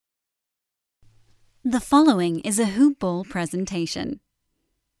The following is a Hoop Ball presentation.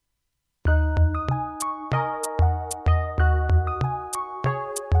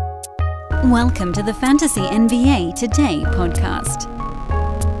 Welcome to the Fantasy NBA Today podcast.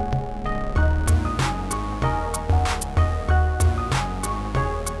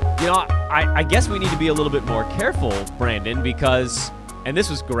 You know, I guess we need to be a little bit more careful, Brandon, because, and this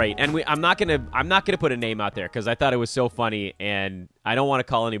was great, and I'm not gonna put a name out there because I thought it was so funny, and I don't want to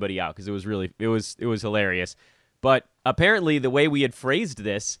call anybody out because it was hilarious. But apparently, the way we had phrased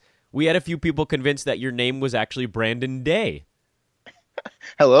this, we had a few people convinced that your name was actually Brandon Day.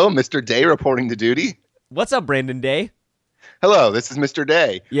 Hello, Mr. Day reporting to duty. What's up, Brandon Day? Hello, this is Mr.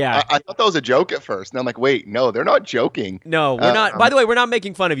 Day. Yeah. I thought that was a joke at first, and I'm like, wait, no, they're not joking. No, we're not. By the way, we're not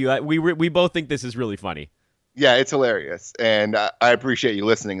making fun of you. We both think this is really funny. Yeah, it's hilarious, and I appreciate you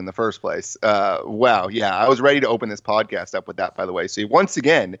listening in the first place. Wow, yeah, I was ready to open this podcast up with that, by the way. So once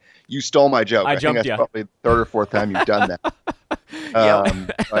again, you stole my joke. I jumped think that's you. probably the third or fourth time you've done that.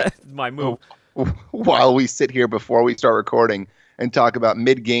 Yeah, my move. While we sit here before we start recording and talk about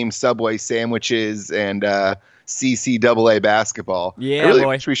mid-game Subway sandwiches and CCAA basketball. Yeah, really,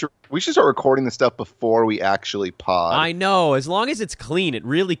 boy. We should start recording the stuff before we actually pod. I know. As long as it's clean, it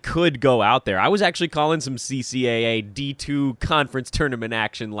really could go out there. I was actually calling some CCAA D2 conference tournament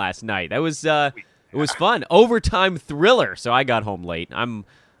action last night. That was it was fun. Overtime thriller. So I got home late. I'm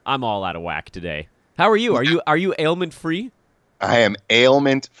all out of whack today. How are you? Are you ailment free? I am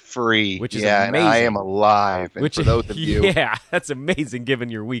ailment free. Which is amazing. amazing. And I am alive. And for those of you, yeah, that's amazing given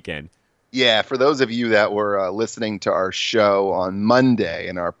your weekend. Yeah, for those of you that were listening to our show on Monday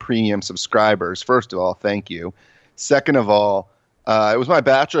and our premium subscribers, first of all, thank you. Second of all, it was my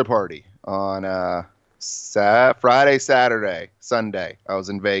bachelor party on Friday, Saturday, Sunday. I was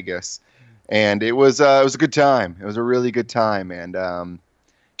in Vegas, and it was a good time. It was a really good time, and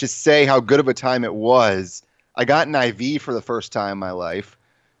just say how good of a time it was. I got an IV for the first time in my life,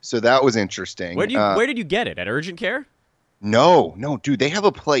 so that was interesting. Where did you get it? At Urgent Care? No, dude, they have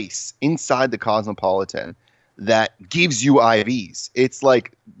a place inside the Cosmopolitan that gives you IVs. It's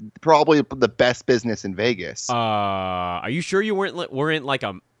like probably the best business in Vegas. Are you sure you weren't like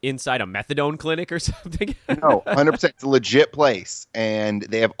inside a methadone clinic or something? No, 100%. It's a legit place, and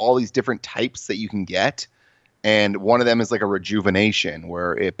they have all these different types that you can get, and one of them is like a rejuvenation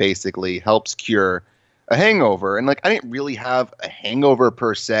where it basically helps cure a hangover. And like I didn't really have a hangover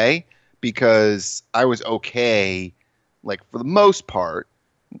per se because I was okay. Like for the most part,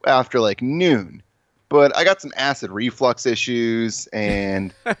 after like noon. But I got some acid reflux issues,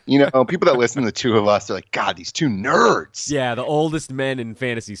 and people that listen to the two of us are like, God, these two nerds. Yeah, the oldest men in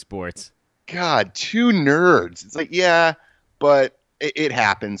fantasy sports. God, two nerds. It's like, yeah, but it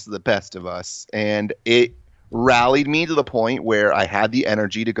happens to the best of us. And it rallied me to the point where I had the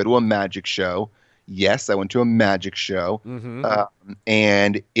energy to go to a magic show. Yes, I went to a magic show,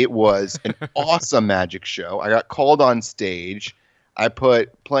 and it was an awesome magic show. I got called on stage. I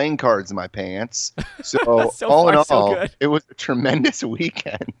put playing cards in my pants. So, all in all, it was a tremendous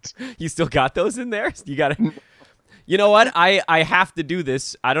weekend. You still got those in there? You know what? I have to do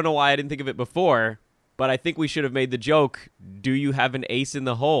this. I don't know why I didn't think of it before, but I think we should have made the joke, do you have an ace in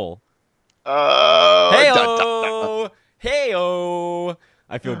the hole? Hey-o! Hey-o!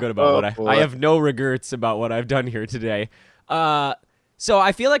 I feel good about I have no regrets about what I've done here today. So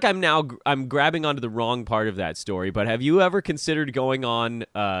I feel like I'm grabbing onto the wrong part of that story, but have you ever considered going on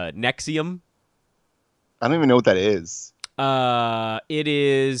Nexium? I don't even know what that is.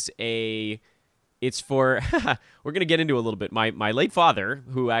 It's for we're going to get into a little bit. My late father,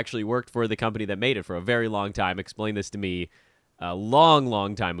 who actually worked for the company that made it for a very long time, explained this to me a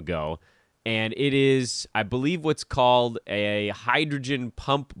long time ago. And it is, I believe, what's called a hydrogen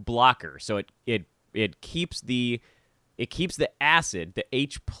pump blocker. So it keeps the acid, the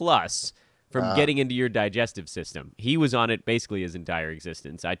H plus, from getting into your digestive system. He was on it basically his entire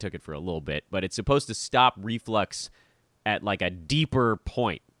existence. I took it for a little bit, but it's supposed to stop reflux at like a deeper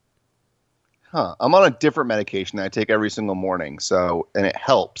point. I'm on a different medication that I take every single morning, and it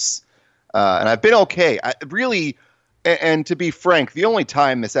helps. And I've been okay. And to be frank, the only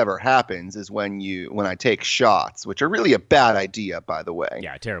time this ever happens is when I take shots, which are really a bad idea, by the way.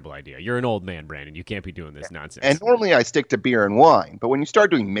 Yeah, terrible idea. You're an old man, Brandon. You can't be doing this nonsense. And normally I stick to beer and wine, but when you start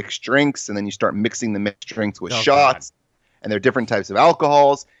doing mixed drinks and then you start mixing the mixed drinks with shots, and there are different types of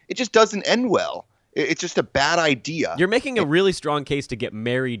alcohols, it just doesn't end well. It's just a bad idea. You're making a really strong case to get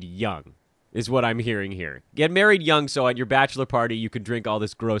married young, is what I'm hearing here. Get married young so at your bachelor party you can drink all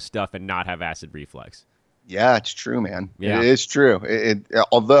this gross stuff and not have acid reflux. Yeah, it's true, man. Yeah. It is true.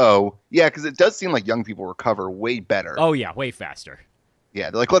 Although, because it does seem like young people recover way better. Oh, yeah, way faster. Yeah,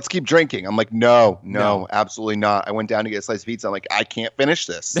 they're like, let's keep drinking. I'm like, no, absolutely not. I went down to get a slice of pizza. I'm like, I can't finish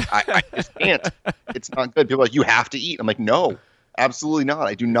this. I just can't. It's not good. People are like, you have to eat. I'm like, no, absolutely not.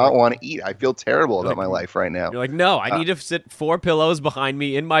 I do not want to eat. I feel terrible about my life right now. You're like, no, I need to sit 4 pillows behind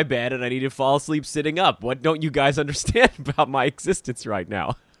me in my bed, and I need to fall asleep sitting up. What don't you guys understand about my existence right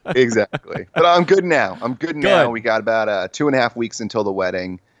now? Exactly. But I'm good now. Now. We got about 2.5 weeks until the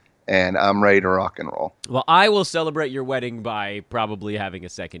wedding. And I'm ready to rock and roll. Well, I will celebrate your wedding by probably having a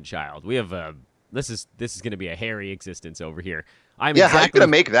second child. We have this is going to be a hairy existence over here. How are you going to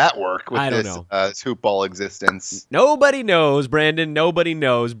make that work with this hoop ball existence? Nobody knows, Brandon. Nobody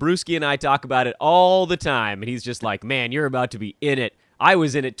knows. Brewski and I talk about it all the time, and he's just like, man, you're about to be in it. I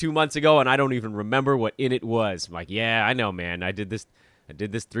was in it 2 months ago, and I don't even remember what in it was. I'm like, yeah, I know, man. I did this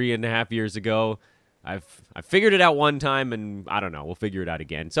 3.5 years ago. I figured it out one time, and I don't know. We'll figure it out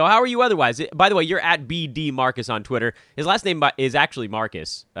again. So how are you otherwise? By the way, you're at BD Marcus on Twitter. His last name is actually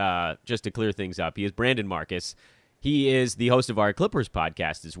Marcus, just to clear things up. He is Brandon Marcus. He is the host of our Clippers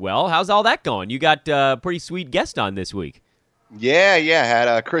podcast as well. How's all that going? You got a pretty sweet guest on this week. Yeah.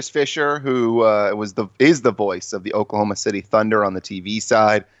 Had Chris Fisher, who is the voice of the Oklahoma City Thunder on the TV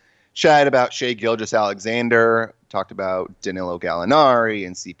side. Chatted about Shai Gilgeous-Alexander, talked about Danilo Gallinari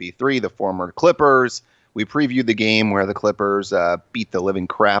and CP3, the former Clippers. We previewed the game where the Clippers beat the living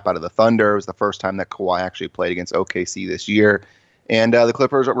crap out of the Thunder. It was the first time that Kawhi actually played against OKC this year. And the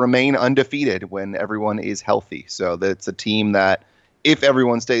Clippers remain undefeated when everyone is healthy. So that's a team that, if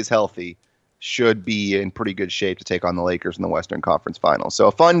everyone stays healthy, should be in pretty good shape to take on the Lakers in the Western Conference Finals. So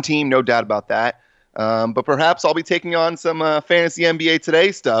a fun team, no doubt about that. But perhaps I'll be taking on some fantasy NBA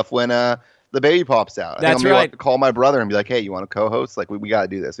Today stuff when the baby pops out. I think I'm going to call my brother and be like, hey, you want to co-host? Like, we got to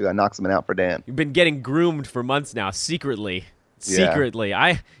do this. We got to knock something out for Dan. You've been getting groomed for months now, secretly.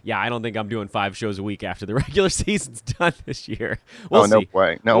 I don't think I'm doing 5 shows a week after the regular season's done this year. We'll see. No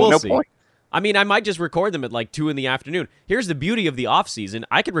way. No point. I mean, I might just record them at like 2 in the afternoon. Here's the beauty of the off season.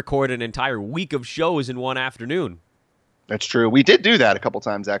 I could record an entire week of shows in one afternoon. That's true. We did do that a couple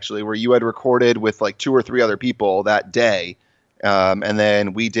times, actually, where you had recorded with like 2 or 3 other people that day. And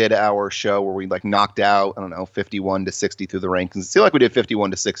then we did our show where we like knocked out, 51 to 60 through the rankings. It seemed like we did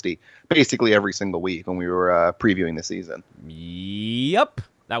 51 to 60 basically every single week when we were previewing the season. Yep.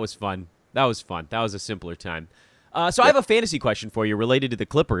 That was fun. That was a simpler time. So I have a fantasy question for you related to the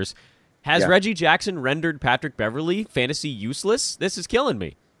Clippers. Has Reggie Jackson rendered Patrick Beverley fantasy useless? This is killing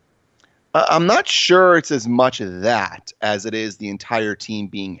me. I'm not sure it's as much of that as it is the entire team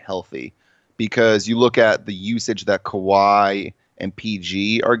being healthy, because you look at the usage that Kawhi and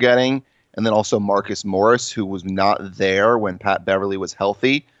PG are getting, and then also Marcus Morris, who was not there when Pat Beverley was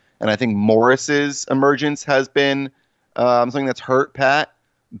healthy. And I think Morris's emergence has been something that's hurt Pat,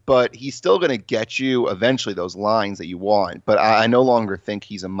 but he's still going to get you eventually those lines that you want. But I no longer think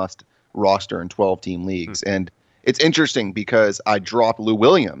he's a must roster in 12-team leagues. And it's interesting because I dropped Lou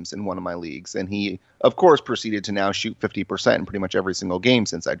Williams in one of my leagues, and he, of course, proceeded to now shoot 50% in pretty much every single game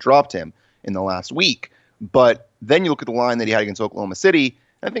since I dropped him in the last week. But then you look at the line that he had against Oklahoma City,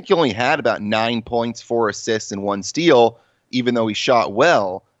 and I think he only had about 9 points, 4 assists, and 1 steal, even though he shot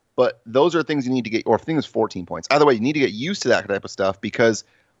well. But those are things you need to get, or I think it was 14 points. Either way, you need to get used to that type of stuff, because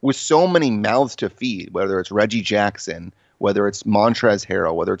with so many mouths to feed, whether it's Reggie Jackson, whether it's Montrezl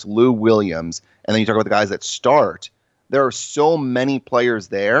Harrell, whether it's Lou Williams, and then you talk about the guys that start, there are so many players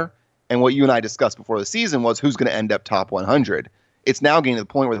there. And what you and I discussed before the season was who's going to end up top 100. It's now getting to the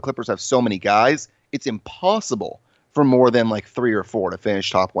point where the Clippers have so many guys, it's impossible for more than like 3 or 4 to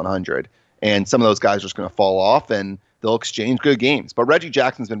finish top 100. And some of those guys are just going to fall off, and they'll exchange good games. But Reggie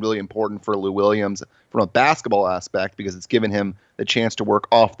Jackson's been really important for Lou Williams from a basketball aspect, because it's given him the chance to work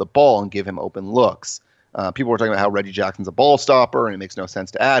off the ball and give him open looks. People were talking about how Reggie Jackson's a ball stopper and it makes no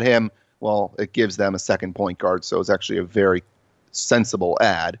sense to add him. Well, it gives them a second point guard, so it's actually a very sensible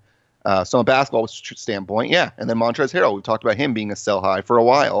add. So from a basketball standpoint, yeah. And then Montrezl Harrell, we've talked about him being a sell high for a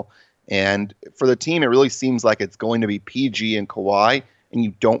while. And for the team, it really seems like it's going to be PG and Kawhi, and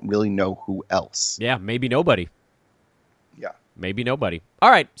you don't really know who else. Yeah, maybe nobody. Yeah. Maybe nobody.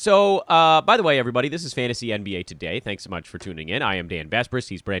 All right. So, by the way, everybody, this is Fantasy NBA Today. Thanks so much for tuning in. I am Dan Besbris.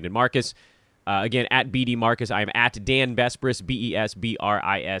 He's Brandon Marcus. Again, at BD Marcus. I am at Dan Besbris.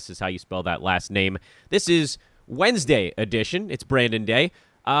 Besbris is how you spell that last name. This is Wednesday edition. It's Brandon Day.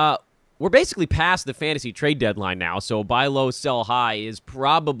 We're basically past the fantasy trade deadline now, so buy low, sell high is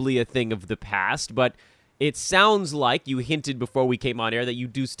probably a thing of the past, but it sounds like you hinted before we came on air that you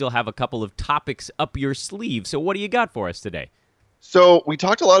do still have a couple of topics up your sleeve. So what do you got for us today? So we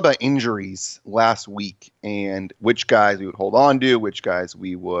talked a lot about injuries last week and which guys we would hold on to, which guys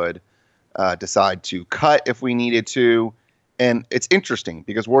we would decide to cut if we needed to. And it's interesting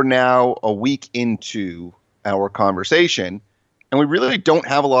because we're now a week into our conversation, and we really don't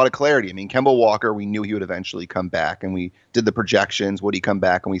have a lot of clarity. I mean, Kemba Walker, we knew he would eventually come back, and we did the projections. Would he come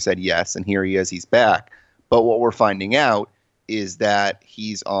back? And we said yes, and here he is. He's back. But what we're finding out is that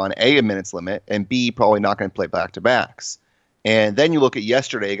he's on a minutes limit, and B, probably not going to play back-to-backs. And then you look at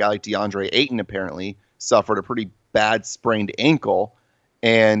yesterday, a guy like DeAndre Ayton apparently suffered a pretty bad sprained ankle.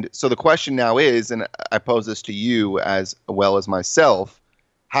 And so the question now is, and I pose this to you as well as myself,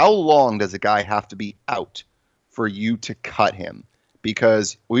 how long does a guy have to be out for you to cut him?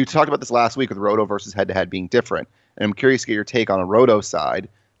 Because we talked about this last week with Roto versus head-to-head being different. And I'm curious to get your take on a Roto side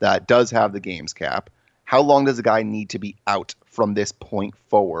that does have the games cap. How long does a guy need to be out from this point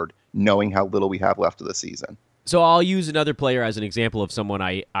forward, knowing how little we have left of the season? So I'll use another player as an example of someone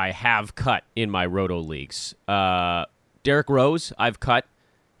I have cut in my Roto leagues. Derrick Rose, I've cut.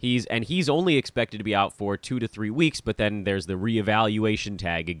 He's only expected to be out for 2 to 3 weeks, but then there's the reevaluation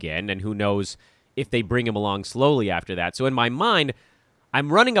tag again, and who knows if they bring him along slowly after that. So in my mind,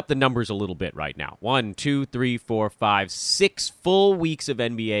 I'm running up the numbers a little bit right now. 1, 2, 3, 4, 5, 6 full weeks of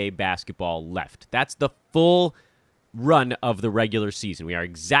NBA basketball left. That's the full run of the regular season. We are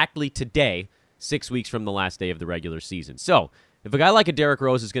exactly today 6 weeks from the last day of the regular season. So if a guy like a Derrick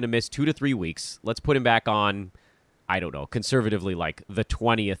Rose is going to miss 2 to 3 weeks, let's put him back on, I don't know, conservatively like the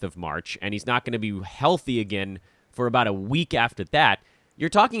 20th of March, and he's not going to be healthy again for about a week after that. You're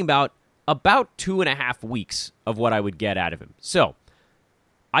talking about 2.5 weeks of what I would get out of him. So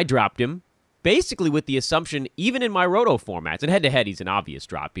I dropped him basically with the assumption, even in my Roto formats, and head-to-head he's an obvious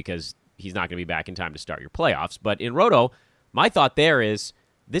drop because he's not going to be back in time to start your playoffs. But in Roto, my thought there is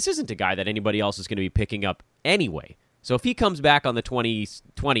this isn't a guy that anybody else is going to be picking up anyway. So if he comes back on the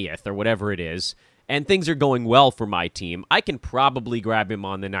 20th or whatever it is, and things are going well for my team, I can probably grab him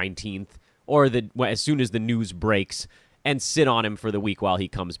on the 19th or as soon as the news breaks and sit on him for the week while he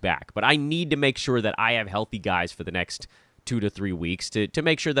comes back. But I need to make sure that I have healthy guys for the next 2 to 3 weeks to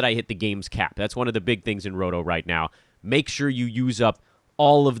make sure that I hit the games cap. That's one of the big things in Roto right now. Make sure you use up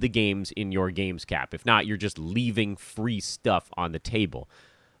all of the games in your games cap. If not, you're just leaving free stuff on the table.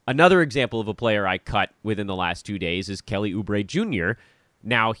 Another example of a player I cut within the last 2 days is Kelly Oubre Jr.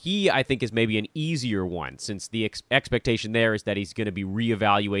 Now, he, I think, is maybe an easier one, since the expectation there is that he's going to be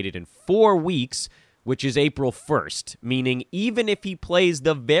reevaluated in 4 weeks, which is April 1st, meaning even if he plays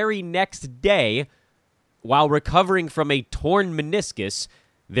the very next day while recovering from a torn meniscus,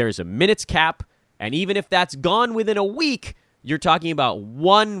 there's a minutes cap, and even if that's gone within a week, you're talking about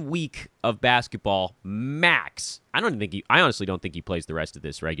 1 week of basketball max. I honestly don't think he plays the rest of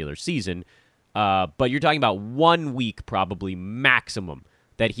this regular season, but you're talking about 1 week probably maximum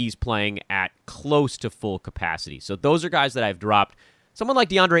that he's playing at close to full capacity. So those are guys that I've dropped. Someone like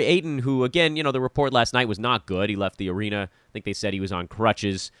DeAndre Ayton, who, again, the report last night was not good. He left the arena. I think they said he was on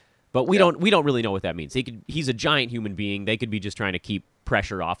crutches. But we don't really know what that means. He's a giant human being. They could be just trying to keep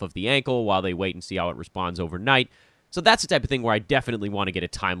pressure off of the ankle while they wait and see how it responds overnight. So that's the type of thing where I definitely want to get a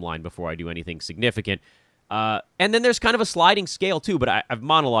timeline before I do anything significant. And then there's kind of a sliding scale, too, but I've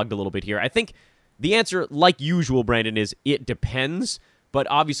monologued a little bit here. I think the answer, like usual, Brandon, is it depends. But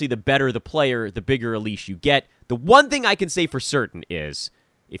obviously, the better the player, the bigger a leash you get. The one thing I can say for certain is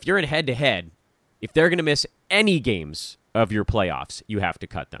if you're in head-to-head, if they're going to miss any games of your playoffs, you have to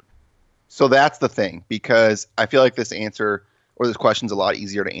cut them. So that's the thing, because I feel like this question's a lot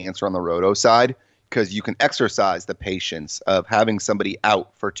easier to answer on the Roto side, because you can exercise the patience of having somebody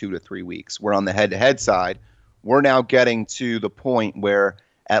out for 2 to 3 weeks. Where on the head-to-head side, we're now getting to the point where,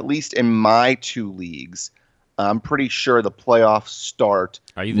 at least in my 2 leagues, I'm pretty sure the playoffs start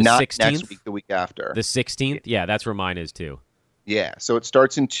Are you the not 16th? Next week, the week after. The 16th? Yeah, that's where mine is too. Yeah, so it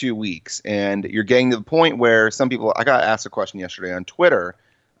starts in 2 weeks, and you're getting to the point where some people – I got asked a question yesterday on Twitter,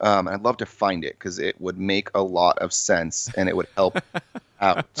 and I'd love to find it because it would make a lot of sense, and it would help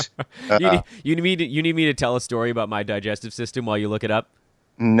out. You need me to tell a story about my digestive system while you look it up?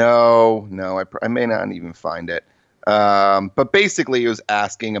 No, I may not even find it. But basically, it was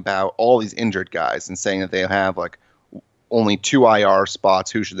asking about all these injured guys and saying that they have like only 2 IR spots.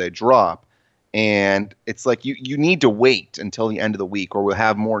 Who should they drop? And it's like you need to wait until the end of the week, or we'll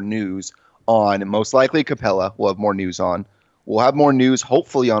have more news on most likely Capella. We'll have more news on. We'll have more news,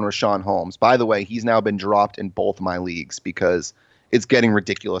 hopefully, on Rashawn Holmes. By the way, he's now been dropped in both my leagues because it's getting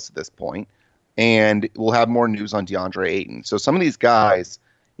ridiculous at this point. And we'll have more news on DeAndre Ayton. So some of these guys,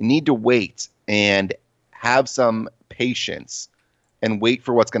 you need to wait and have some patience and wait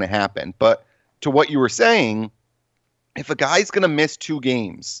for what's going to happen. But to what you were saying, if a guy's going to miss 2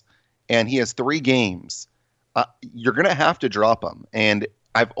 games and he has 3 games, you're going to have to drop him. And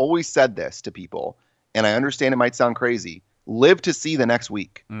I've always said this to people, and I understand it might sound crazy. Live to see the next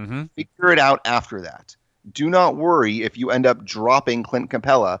week. Mm-hmm. Figure it out after that. Do not worry if you end up dropping Clint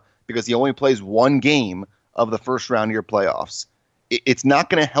Capella because he only plays one game of the first round of your playoffs. It's not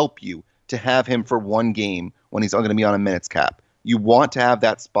going to help you to have him for one game when he's going to be on a minutes cap. You want to have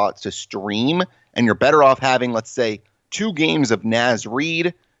that spot to stream, and you're better off having, let's say, 2 games of Naz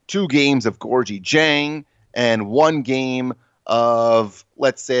Reid, 2 games of Gorgie Jang, and 1 game of,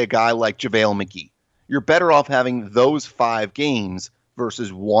 let's say, a guy like JaVale McGee. You're better off having those 5 games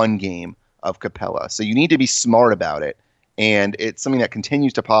versus 1 game of Capella. So you need to be smart about it. And it's something that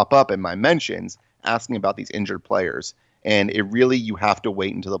continues to pop up in my mentions, asking about these injured players. And it really, you have to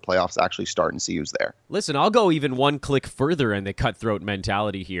wait until the playoffs actually start and see who's there. Listen, I'll go even one click further in the cutthroat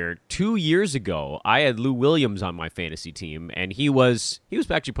mentality here. 2 years ago, I had Lou Williams on my fantasy team, and he was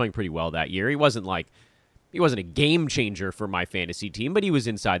actually playing pretty well that year. He wasn't a game changer for my fantasy team, but he was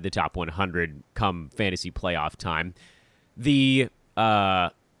inside the top 100 come fantasy playoff time.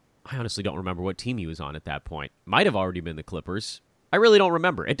 I honestly don't remember what team he was on at that point. Might have already been the Clippers. I really don't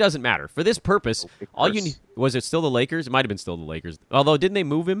remember. It doesn't matter. For this purpose, all you need, was it still the Lakers? It might have been still the Lakers. Although, didn't they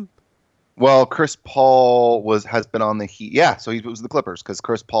move him? Well, Chris Paul has been on the Heat. Yeah, so he was the Clippers because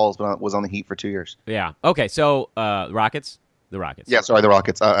Chris Paul was on the Heat for 2 years. Yeah. Okay, so Rockets? The Rockets. Yeah, sorry, the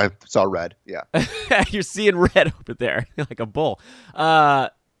Rockets. I saw red. Yeah. You're seeing red over there like a bull.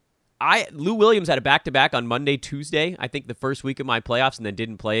 Lou Williams had a back-to-back on Monday, Tuesday, I think the first week of my playoffs, and then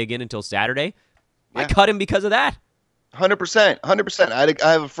didn't play again until Saturday. Yeah. I cut him because of that. 100%.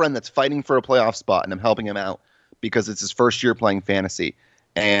 I have a friend that's fighting for a playoff spot, and I'm helping him out because it's his first year playing fantasy.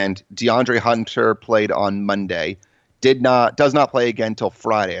 And DeAndre Hunter played on Monday, does not play again until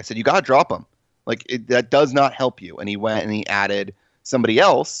Friday. I said, you got to drop him. That does not help you. And he went and he added somebody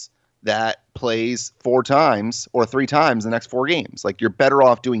else that plays 4 times or 3 times the next 4 games. You're better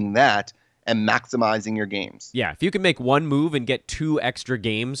off doing that and maximizing your games. Yeah, if you can make one move and get 2 extra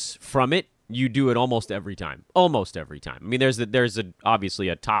games from it, you do it almost every time. Almost every time. I mean, there's obviously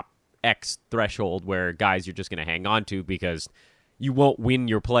a top X threshold where guys you're just going to hang on to because you won't win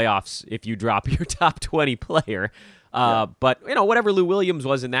your playoffs if you drop your top 20 player. But, whatever Lou Williams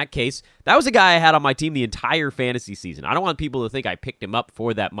was in that case, that was a guy I had on my team the entire fantasy season. I don't want people to think I picked him up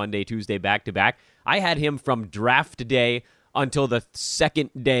for that Monday, Tuesday back-to-back. I had him from draft day until the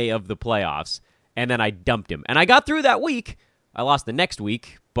second day of the playoffs, and then I dumped him. And I got through that week. I lost the next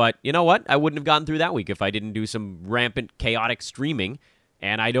week, but you know what? I wouldn't have gotten through that week if I didn't do some rampant, chaotic streaming,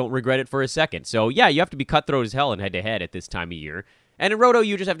 and I don't regret it for a second. So, yeah, you have to be cutthroat as hell in head-to-head at this time of year. And in Roto,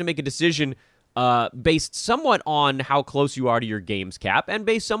 you just have to make a decision based somewhat on how close you are to your games cap and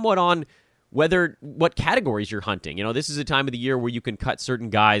based somewhat on what categories you're hunting. This is a time of the year where you can cut certain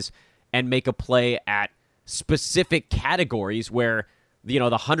guys and make a play at specific categories where, the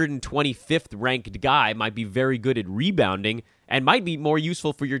 125th ranked guy might be very good at rebounding and might be more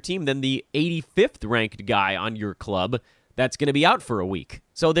useful for your team than the 85th ranked guy on your club that's going to be out for a week.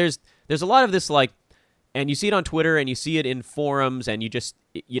 So there's a lot of this and you see it on Twitter and you see it in forums and you just,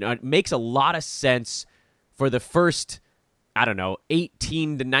 it makes a lot of sense for the first,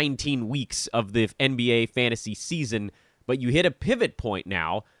 18 to 19 weeks of the NBA fantasy season, but you hit a pivot point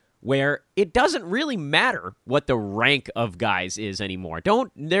now where it doesn't really matter what the rank of guys is anymore.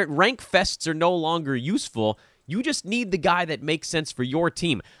 Their rank fests are no longer useful. You just need the guy that makes sense for your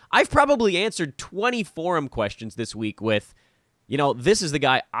team. I've probably answered 20 forum questions this week with, this is the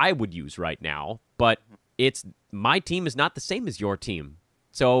guy I would use right now, but my team is not the same as your team.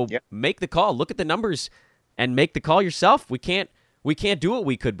 So Make the call. Look at the numbers and make the call yourself. We can't do what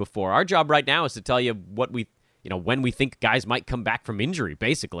we could before. Our job right now is to tell you what when we think guys might come back from injury,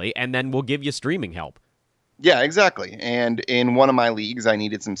 basically, and then we'll give you streaming help. Yeah, exactly. And in one of my leagues, I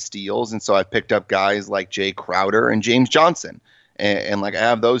needed some steals, and so I picked up guys like Jay Crowder and James Johnson. And I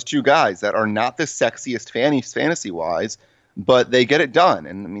have those 2 guys that are not the sexiest fantasy-wise, but they get it done.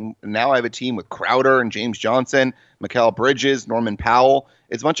 And now I have a team with Crowder and James Johnson, Mikal Bridges, Norman Powell.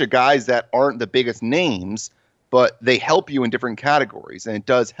 It's a bunch of guys that aren't the biggest names, but they help you in different categories, and it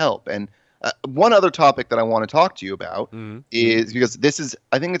does help. And one other topic that I want to talk to you about is because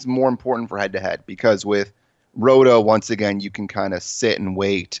I think it's more important for head-to-head because with Roto, once again, you can kind of sit and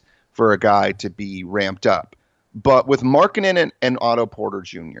wait for a guy to be ramped up. But with Markkanen and Otto Porter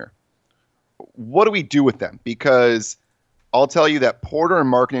Jr., what do we do with them? Because I'll tell you that Porter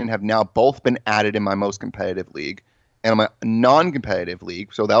and Markkanen have now both been added in my most competitive league. And in my non-competitive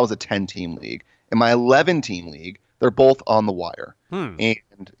league, so that was a 10-team league. In my 11-team league, they're both on the wire.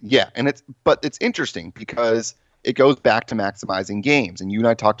 But it's interesting because it goes back to maximizing games. And you and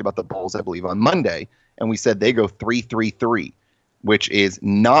I talked about the Bulls, I believe, on Monday, and we said they go 3-3-3, which is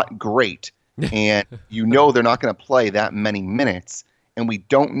not great and you know they're not going to play that many minutes. And we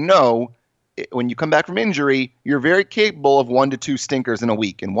don't know when you come back from injury, you're very capable of 1 to 2 stinkers in a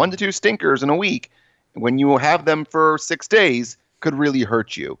week. And 1 to 2 stinkers in a week, when you have them for 6 days, could really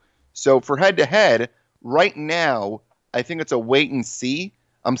hurt you. So for head to head, right now, I think it's a wait and see.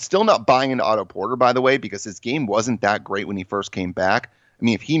 I'm still not buying into Otto Porter, by the way, because his game wasn't that great when he first came back. I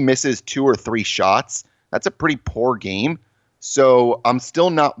mean, if he misses 2 or 3 shots, that's a pretty poor game. So I'm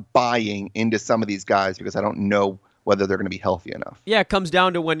still not buying into some of these guys because I don't know whether they're going to be healthy enough. Yeah, it comes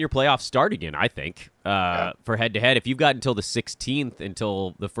down to when your playoffs start again, I think, for head-to-head. If you've got until the 16th,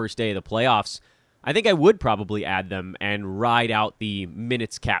 until the first day of the playoffs, I think I would probably add them and ride out the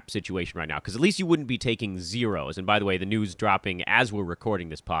minutes cap situation right now, because at least you wouldn't be taking zeros. And by the way, the news dropping as we're recording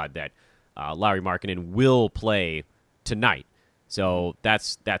this pod that Lauri Markkanen will play tonight. So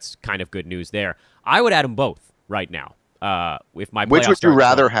that's kind of good news there. I would add them both right now. If my Which would you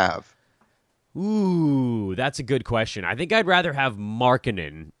rather have? Ooh, that's a good question. I think I'd rather have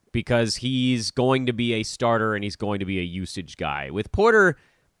Markkanen because he's going to be a starter and he's going to be a usage guy. With Porter,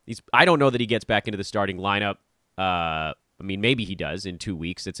 I don't know that he gets back into the starting lineup. I mean, maybe he does in 2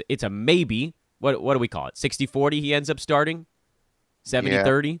 weeks. It's a maybe. What do we call it? 60-40 he ends up starting?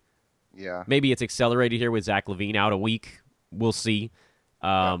 70-30? Yeah. Maybe it's accelerated here with Zach LaVine out a week. We'll see.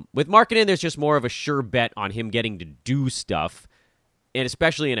 With Markkanen, there's just more of a sure bet on him getting to do stuff, and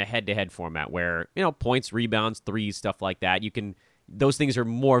especially in a head-to-head format where, points, rebounds, threes, stuff like that, those things are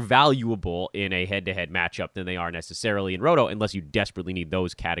more valuable in a head-to-head matchup than they are necessarily in Roto, unless you desperately need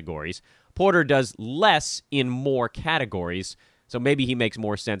those categories. Porter does less in more categories, so maybe he makes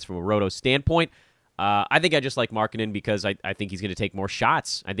more sense from a Roto standpoint. I think I just like Markkanen because I think he's going to take more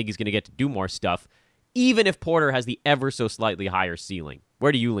shots. I think he's going to get to do more stuff, even if Porter has the ever so slightly higher ceiling.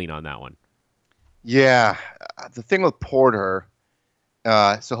 Where do you lean on that one? Yeah, the thing with Porter,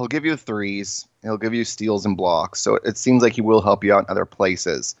 so he'll give you threes, he'll give you steals and blocks, so it seems like he will help you out in other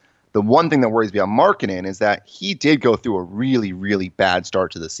places. The one thing that worries me about Markkanen is that he did go through a really, really bad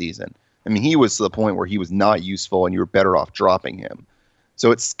start to the season. I mean, he was to the point where he was not useful and you were better off dropping him. So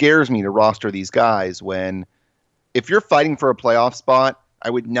it scares me to roster these guys when, if you're fighting for a playoff spot,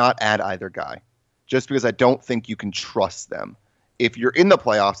 I would not add either guy, just because I don't think you can trust them. If you're in the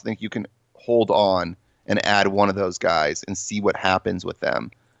playoffs, I think you can hold on and add one of those guys and see what happens with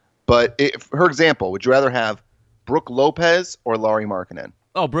them. But for example, would you rather have Brook Lopez or Lauri Markkanen?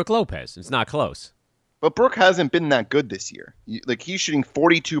 Oh, Brook Lopez. It's not close. But Brook hasn't been that good this year. He's shooting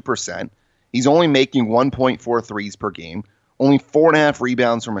 42%. He's only making 1.4 threes per game, only 4.5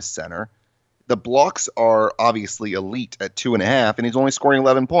 rebounds from a center. The blocks are obviously elite at 2.5, and he's only scoring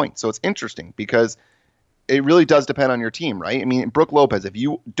 11 points. So it's interesting because it really does depend on your team, right? I mean, Brook Lopez, if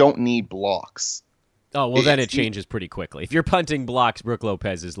you don't need blocks. Oh, well, then it changes pretty quickly. If you're punting blocks, Brook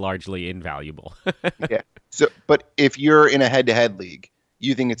Lopez is largely invaluable. Yeah. But if you're in a head-to-head league,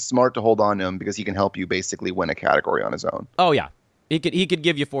 you think it's smart to hold on to him because he can help you basically win a category on his own. Oh, yeah. He could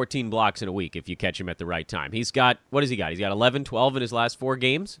give you 14 blocks in a week if you catch him at the right time. He's got, what has he got? He's got 11, 12 in his last 4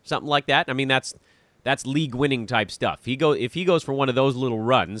 games, something like that. I mean, that's league-winning type stuff. If he goes for one of those little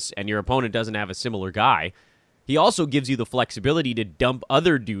runs and your opponent doesn't have a similar guy, he also gives you the flexibility to dump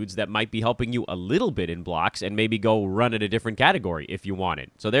other dudes that might be helping you a little bit in blocks and maybe go run at a different category if you want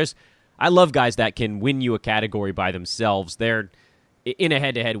it. So I love guys that can win you a category by themselves. They're in a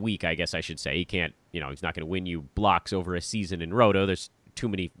head-to-head week, I guess I should say. He can't, he's not going to win you blocks over a season in Roto. There's too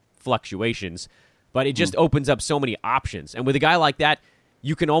many fluctuations. But it just opens up so many options. And with a guy like that,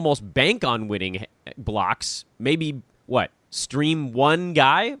 you can almost bank on winning blocks. Maybe, stream one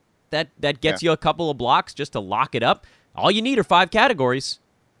guy that gets you a couple of blocks just to lock it up. All you need are 5 categories.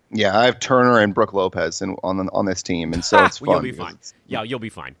 Yeah, I have Turner and Brook Lopez on this team, and so it's fun. You'll be fine. Yeah, you'll be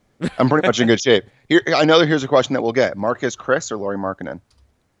fine. I'm pretty much in good shape. I know that here's a question that we'll get. Marcus Chris or Lauri Markkanen?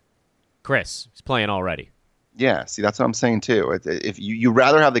 Chris. He's playing already. Yeah, see, that's what I'm saying, too. If you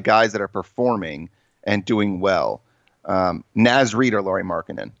rather have the guys that are performing and doing well. Naz Reid or Lauri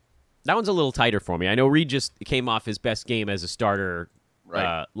Markkanen? That one's a little tighter for me. I know Reid just came off his best game as a starter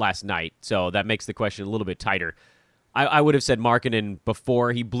last night, so that makes the question a little bit tighter. I would have said Markkanen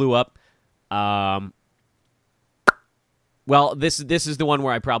before he blew up. Well, this is the one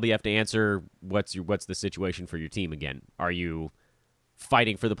where I probably have to answer what's the situation for your team again. Are you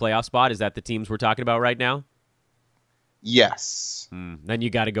fighting for the playoff spot? Is that the teams we're talking about right now? Yes. Then you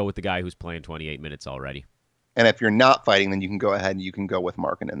got to go with the guy who's playing 28 minutes already. And if you're not fighting, then you can go ahead and you can go with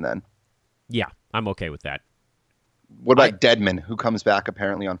Markkanen then. Yeah, I'm okay with that. What about Dedmon, who comes back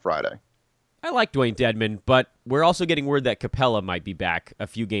apparently on Friday? I like Dwayne Dedmon, but we're also getting word that Capella might be back a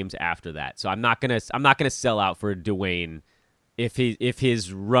few games after that. So I'm not gonna sell out for Dwayne if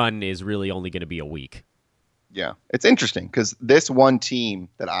his run is really only going to be a week. Yeah, it's interesting because this one team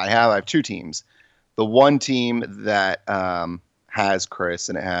that I have 2 teams. The one team that has Chris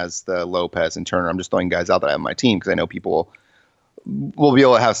and it has the Lopez and Turner. I'm just throwing guys out that I have on my team because I know people will be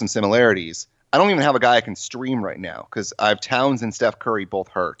able to have some similarities. I don't even have a guy I can stream right now because I have Towns and Steph Curry both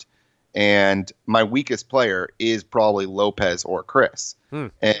hurt. And my weakest player is probably Lopez or Chris.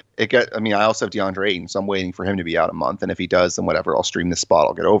 And I also have DeAndre Ayton, so I'm waiting for him to be out a month. And if he does, then whatever, I'll stream this spot.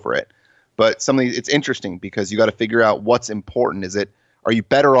 I'll get over it. But it's interesting because you got to figure out what's important. Are you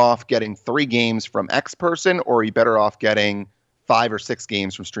better off getting 3 games from X person, or are you better off getting 5 or 6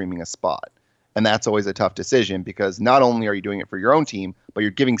 games from streaming a spot? And that's always a tough decision because not only are you doing it for your own team, but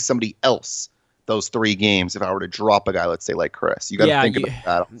you're giving somebody else those 3 games. If I were to drop a guy, let's say like Chris, you got to think about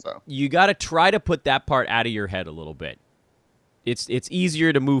that also. You got to try to put that part out of your head a little bit. It's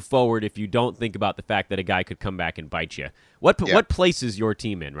easier to move forward if you don't think about the fact that a guy could come back and bite you. What place is your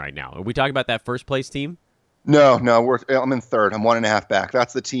team in right now? Are we talking about that first place team? No, I'm in 3rd. I'm 1.5 back.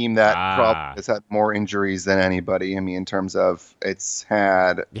 That's the team that probably has had more injuries than anybody. I mean, in terms of it's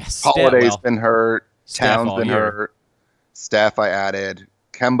had Holiday's been hurt, Towns been hurt, Steph I added,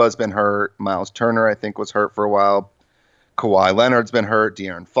 Kemba's been hurt, Miles Turner I think was hurt for a while, Kawhi Leonard's been hurt,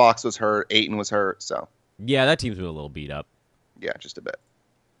 De'Aaron Fox was hurt, Ayton was hurt. So yeah, that team's been a little beat up. Yeah, just a bit.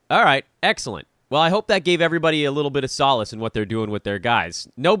 All right, excellent. Well, I hope that gave everybody a little bit of solace in what they're doing with their guys.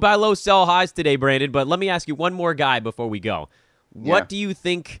 No buy low, sell highs today, Brandon, but let me ask you one more guy before we go. What do you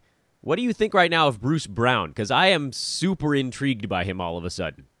think right now of Bruce Brown? Because I am super intrigued by him all of a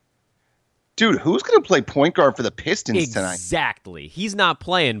sudden. Dude, who's going to play point guard for the Pistons tonight? Exactly. He's not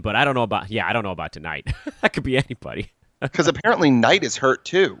playing, but I don't know about tonight. That could be anybody. Because apparently Knight is hurt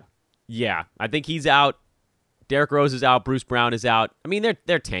too. Yeah, I think he's out. Derrick Rose is out. Bruce Brown is out. I mean,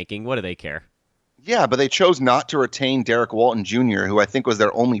 they're tanking. What do they care? Yeah, but they chose not to retain Derek Walton Jr., who I think was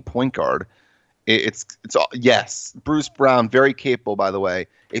their only point guard. Yes, Bruce Brown, very capable, by the way.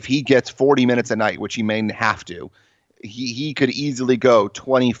 If he gets 40 minutes a night, which he may have to, he could easily go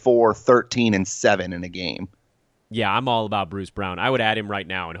 24, 13, and 7 in a game. Yeah, I'm all about Bruce Brown. I would add him right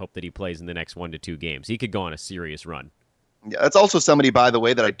now and hope that he plays in the next 1 to 2 games. He could go on a serious run. Yeah, that's also somebody, by the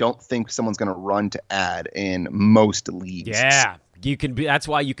way, that I don't think someone's going to run to add in most leagues. Yeah, that's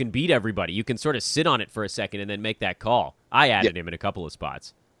why you can beat everybody. You can sort of sit on it for a second and then make that call. I added him in a couple of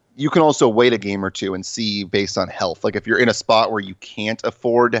spots. You can also wait a game or two and see based on health. Like if you're in a spot where you can't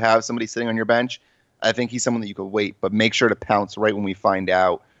afford to have somebody sitting on your bench, I think he's someone that you could wait, but make sure to pounce right when we find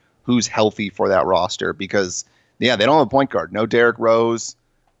out who's healthy for that roster because, they don't have a point guard. No Derrick Rose.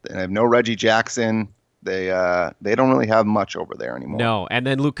 They have no Reggie Jackson. They don't really have much over there anymore. No, and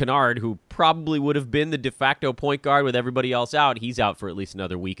then Luke Kennard, who probably would have been the de facto point guard with everybody else out, he's out for at least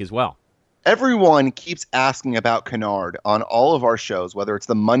another week as well. Everyone keeps asking about Kennard on all of our shows, whether it's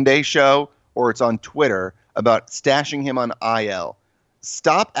the Monday show or it's on Twitter, about stashing him on IL.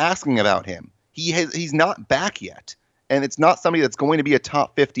 Stop asking about him. He's not back yet, and it's not somebody that's going to be a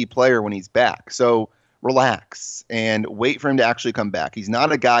top 50 player when he's back. So relax and wait for him to actually come back. He's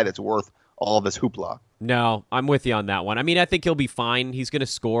not a guy that's worth all this hoopla. No, I'm with you on that one. I mean, I think he'll be fine. He's going to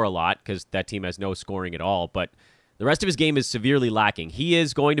score a lot because that team has no scoring at all, but the rest of his game is severely lacking. He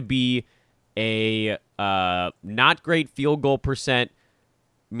is going to be a not great field goal percent.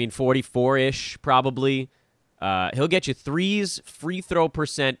 I mean, 44-ish probably. He'll get you threes, free throw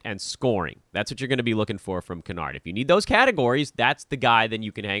percent, and scoring. That's what you're going to be looking for from Kennard. If you need those categories, that's the guy, then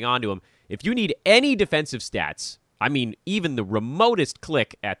you can hang on to him. If you need any defensive stats, I mean, even the remotest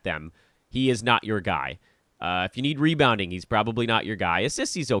click at them, he is not your guy. If you need rebounding, he's probably not your guy.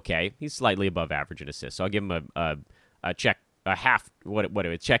 Assists, he's okay. He's slightly above average in assists, so I'll give him a check, a half,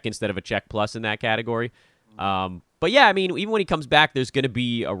 a check instead of a check plus in that category. But yeah, I mean, even when he comes back, there's going to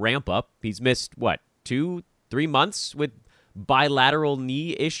be a ramp up. He's missed, 2-3 months with bilateral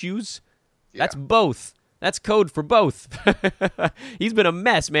knee issues? Yeah. That's both. That's code for both. He's been a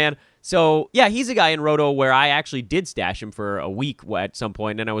mess, man. So, yeah, he's a guy in Roto where I actually did stash him for a week at some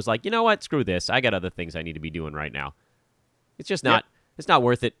point, and I was like, you know what? Screw this. I got other things I need to be doing right now. It's just not. It's not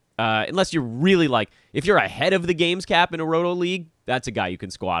worth it. Unless you're really if you're ahead of the games cap in a Roto league, that's a guy you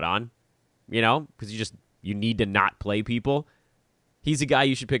can squat on, because you need to not play people. He's a guy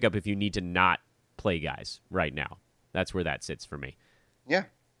you should pick up if you need to not play guys right now. That's where that sits for me. Yeah.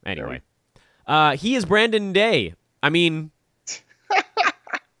 Anyway. He is Brandon Day. I mean,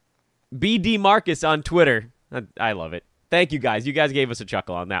 BD Marcus on Twitter. I love it. Thank you, guys. You guys gave us a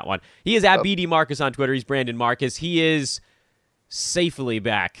chuckle on that one. He is at BD Marcus on Twitter. He's Brandon Marcus. He is safely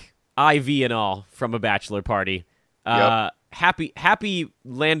back, IV and all, from a bachelor party. Happy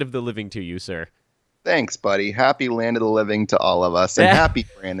land of the living to you, sir. Thanks, buddy. Happy land of the living to all of us, and happy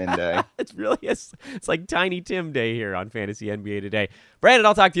Brandon Day. It's like Tiny Tim Day here on Fantasy NBA Today. Brandon,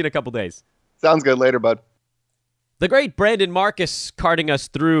 I'll talk to you in a couple days. Sounds good. Later, bud. The great Brandon Marcus carting us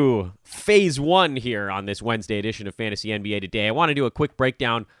through phase 1 here on this Wednesday edition of Fantasy NBA Today. I want to do a quick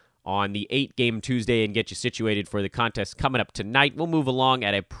breakdown on the 8-game Tuesday and get you situated for the contest coming up tonight. We'll move along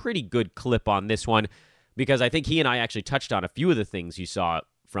at a pretty good clip on this one because I think he and I actually touched on a few of the things you saw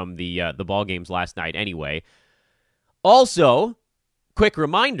from the ball games last night anyway. Also, quick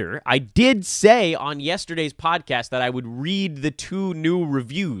reminder, I did say on yesterday's podcast that I would read the 2 new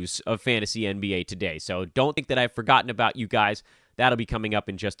reviews of Fantasy NBA Today, so don't think that I've forgotten about you guys. That'll be coming up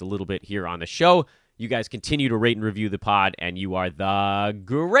in just a little bit here on the show. You guys continue to rate and review the pod, and you are the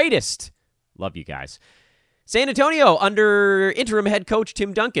greatest. Love you guys. San Antonio, under interim head coach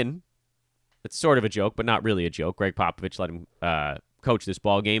Tim Duncan, it's sort of a joke, but not really a joke. Greg Popovich let him coach this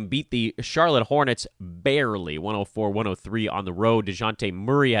ball game, beat the Charlotte Hornets barely, 104-103 on the road. DeJounte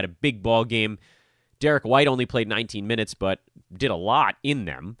Murray had a big ball game. Derek White only played 19 minutes, but did a lot in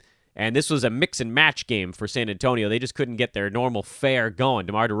them. And this was a mix and match game for San Antonio. They just couldn't get their normal fare going.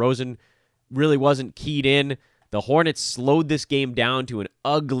 DeMar DeRozan really wasn't keyed in. The Hornets slowed this game down to an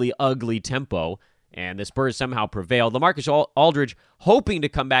ugly, ugly tempo, and the Spurs somehow prevailed. LaMarcus Aldridge hoping to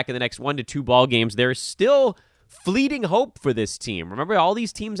come back in the next 1 to 2 ball games. There's still fleeting hope for this team. Remember, all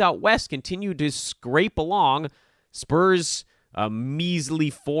these teams out west continue to scrape along. Spurs,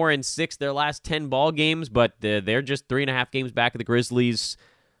 measly 4-6 their last 10 ball games, but they're just 3.5 games back of the Grizzlies.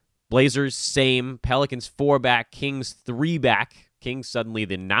 Blazers, same. Pelicans 4 back. Kings 3 back. Kings suddenly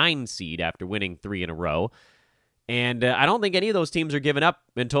the 9 seed after winning 3 in a row. And I don't think any of those teams are giving up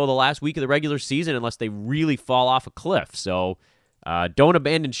until the last week of the regular season unless they really fall off a cliff. So don't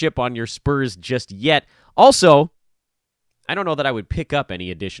abandon ship on your Spurs just yet. Also, I don't know that I would pick up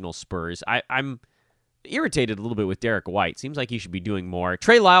any additional Spurs. I'm irritated a little bit with Derek White. Seems like he should be doing more.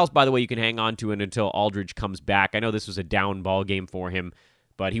 Trey Lyles, by the way, you can hang on to until Aldridge comes back. I know this was a down ball game for him,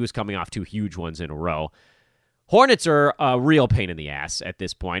 but he was coming off 2 huge ones in a row. Hornets are a real pain in the ass at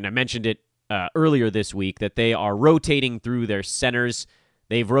this point. I mentioned it earlier this week that they are rotating through their centers.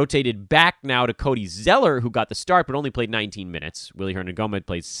 They've rotated back now to Cody Zeller, who got the start but only played 19 minutes. Willy Hernangomez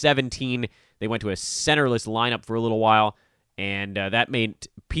played 17. They went to a centerless lineup for a little while, and that made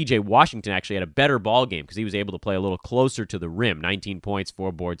P.J. Washington actually had a better ball game because he was able to play a little closer to the rim. 19 points,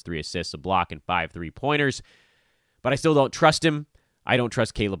 4 boards, 3 assists, a block, and 5 3-pointers. But I still don't trust him. I don't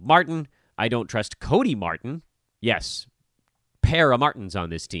trust Caleb Martin. I don't trust Cody Martin. Yes, pair of Martins on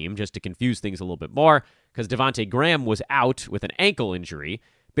this team, just to confuse things a little bit more, because Devontae Graham was out with an ankle injury.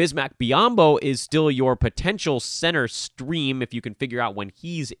 Bismack Biyombo is still your potential center stream if you can figure out when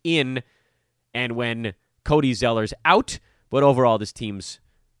he's in and when Cody Zeller's out. But overall, this team's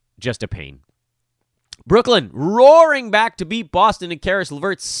just a pain. Brooklyn roaring back to beat Boston, and Karis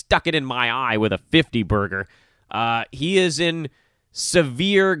LeVert stuck it in my eye with a 50-burger. He is in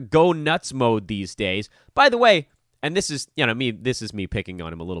severe go-nuts mode these days. By the way, and this is me picking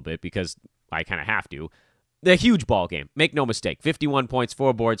on him a little bit because I kind of have to. The huge ball game. Make no mistake. 51 points,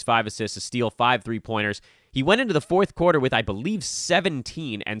 4 boards, 5 assists, a steal, 5 3-pointers. He went into the fourth quarter with, I believe,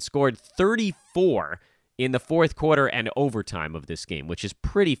 17 and scored 34 in the fourth quarter and overtime of this game, which is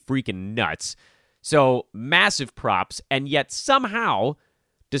pretty freaking nuts. So, massive props. And yet, somehow,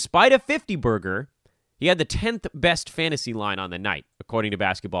 despite a 50-burger, he had the 10th best fantasy line on the night, according to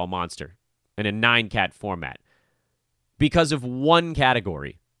Basketball Monster, in a 9-cat format. Because of one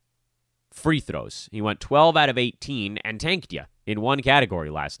category. Free throws. He went 12 out of 18 and tanked you in one category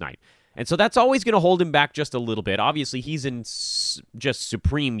last night. And so that's always going to hold him back just a little bit. Obviously, he's in just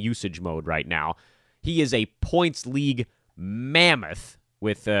supreme usage mode right now. He is a points league mammoth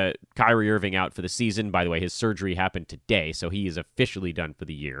with Kyrie Irving out for the season. By the way, his surgery happened today, so he is officially done for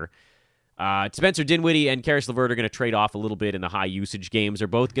the year. Spencer Dinwiddie and Karis LeVert are going to trade off a little bit in the high usage games. They're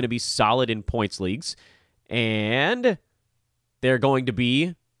both going to be solid in points leagues. And they're going to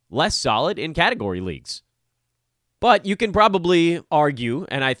be less solid in category leagues. But you can probably argue,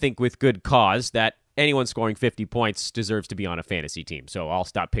 and I think with good cause, that anyone scoring 50 points deserves to be on a fantasy team. So I'll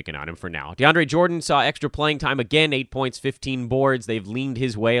stop picking on him for now. DeAndre Jordan saw extra playing time again, 8 points, 15 boards. They've leaned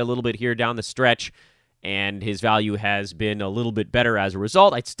his way a little bit here down the stretch, and his value has been a little bit better as a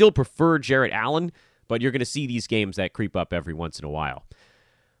result. I'd still prefer Jarrett Allen, but you're going to see these games that creep up every once in a while.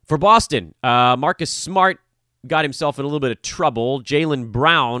 For Boston, Marcus Smart got himself in a little bit of trouble. Jaylen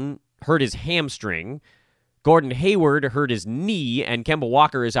Brown hurt his hamstring. Gordon Hayward hurt his knee, and Kemba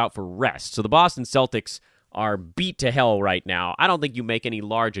Walker is out for rest. So the Boston Celtics are beat to hell right now. I don't think you make any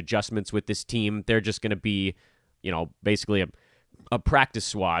large adjustments with this team. They're just going to be, basically a practice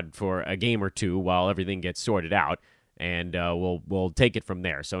squad for a game or two while everything gets sorted out, and we'll take it from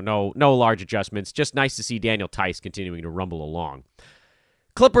there. So no large adjustments. Just nice to see Daniel Tice continuing to rumble along.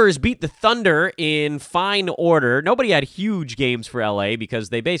 Clippers beat the Thunder in fine order. Nobody had huge games for LA because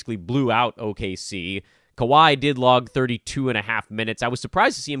they basically blew out OKC. Kawhi did log 32 and a half minutes. I was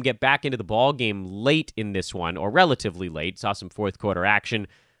surprised to see him get back into the ball game late in this one, or relatively late. Saw some fourth quarter action.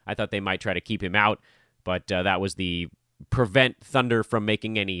 I thought they might try to keep him out, but that was the prevent Thunder from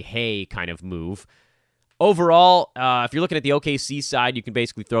making any hay kind of move. Overall, if you're looking at the OKC side, you can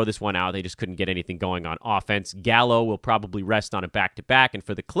basically throw this one out. They just couldn't get anything going on offense. Gallo will probably rest on a back-to-back. And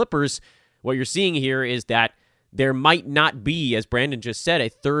for the Clippers, what you're seeing here is that there might not be, as Brandon just said, a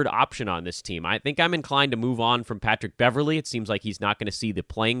third option on this team. I think I'm inclined to move on from Patrick Beverley. It seems like he's not going to see the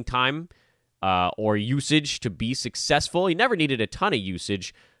playing time or usage to be successful. He never needed a ton of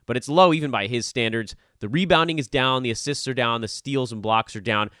usage, but it's low even by his standards. The rebounding is down, the assists are down, the steals and blocks are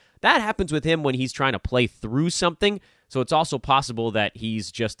down. That happens with him when he's trying to play through something, so it's also possible that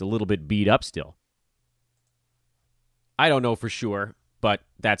he's just a little bit beat up still. I don't know for sure, but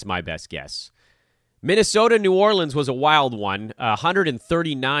that's my best guess. Minnesota, New Orleans was a wild one,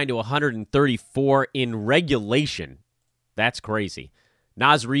 139 to 134 in regulation. That's crazy.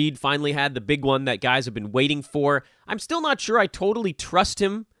 Naz Reid finally had the big one that guys have been waiting for. I'm still not sure I totally trust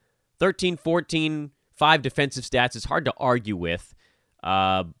him. 13-14, 5 defensive stats is hard to argue with.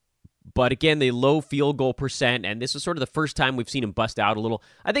 But again, the low field goal percent, and this was sort of the first time we've seen him bust out a little.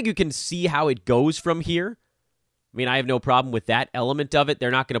 I think you can see how it goes from here. I mean, I have no problem with that element of it.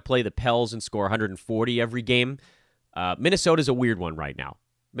 They're not going to play the Pels and score 140 every game. Minnesota's a weird one right now.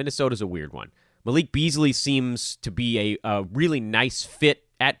 Minnesota's a weird one. Malik Beasley seems to be a really nice fit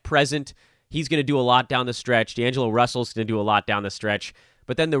at present. He's going to do a lot down the stretch. D'Angelo Russell's going to do a lot down the stretch.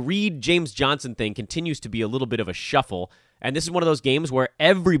 But then the Reed-James Johnson thing continues to be a little bit of a shuffle. And this is one of those games where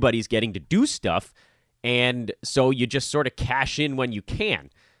everybody's getting to do stuff, and so you just sort of cash in when you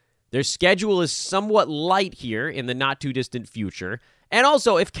can. Their schedule is somewhat light here in the not-too-distant future. And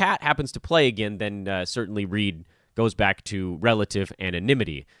also, if Cat happens to play again, then certainly Reed goes back to relative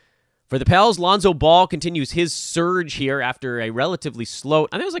anonymity. For the Pels, Lonzo Ball continues his surge here after a relatively slow,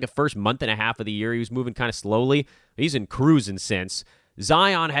 I think it was like a first month and a half of the year. He was moving kind of slowly. He's in cruising since.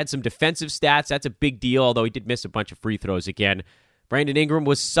 Zion had some defensive stats. That's a big deal, although he did miss a bunch of free throws again. Brandon Ingram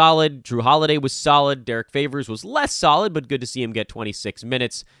was solid. Drew Holiday was solid. Derek Favors was less solid, but good to see him get 26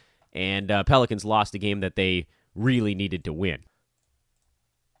 minutes. And Pelicans lost a game that they really needed to win.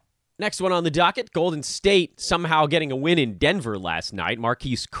 Next one on the docket, Golden State somehow getting a win in Denver last night.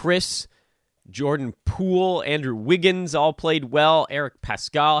 Marquise Chris, Jordan Poole, Andrew Wiggins all played well. Eric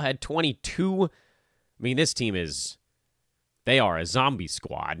Pascal had 22. I mean, this team they are a zombie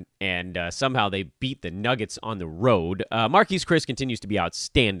squad, and somehow they beat the Nuggets on the road. Marquise Chris continues to be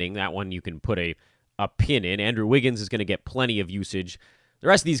outstanding. That one you can put a pin in. Andrew Wiggins is going to get plenty of usage. The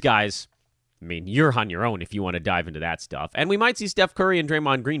rest of these guys, I mean, you're on your own if you want to dive into that stuff. And we might see Steph Curry and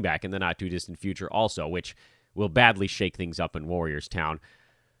Draymond Green back in the not-too-distant future also, which will badly shake things up in Warriors Town.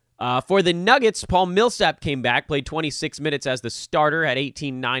 For the Nuggets, Paul Millsap came back, played 26 minutes as the starter, had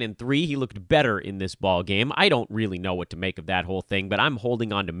 18, 9, and 3. He looked better in this ball game. I don't really know what to make of that whole thing, but I'm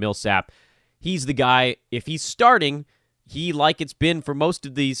holding on to Millsap. He's the guy, if he's starting, like it's been for most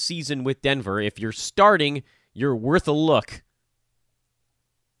of the season with Denver, if you're starting, you're worth a look.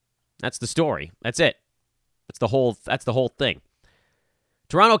 That's the story. That's it. That's the whole thing.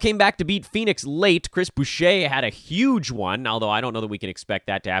 Toronto came back to beat Phoenix late. Chris Boucher had a huge one, although I don't know that we can expect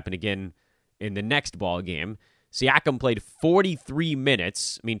that to happen again in the next ball game. Siakam played 43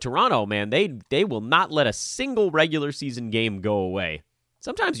 minutes. I mean, Toronto, man, they will not let a single regular season game go away.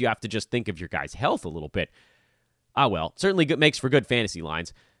 Sometimes you have to just think of your guys' health a little bit. Well, certainly makes for good fantasy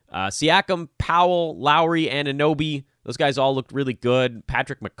lines. Siakam, Powell, Lowry, and Anunoby, those guys all looked really good.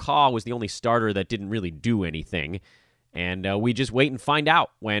 Patrick McCaw was the only starter that didn't really do anything. And we just wait and find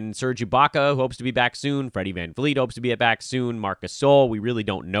out when Serge Ibaka hopes to be back soon, Freddie VanVleet hopes to be back soon, Marc Gasol, we really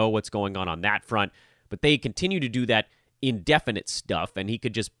don't know what's going on that front, but they continue to do that indefinite stuff, and he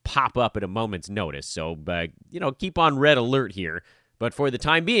could just pop up at a moment's notice. So, keep on red alert here. But for the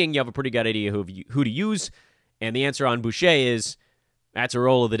time being, you have a pretty good idea who to use, and the answer on Boucher is that's a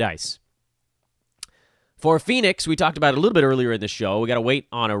roll of the dice. For Phoenix, we talked about it a little bit earlier in the show. We got to wait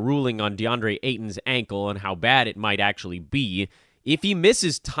on a ruling on DeAndre Ayton's ankle and how bad it might actually be. If he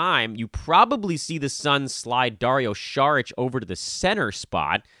misses time, you probably see the Suns slide Dario Saric over to the center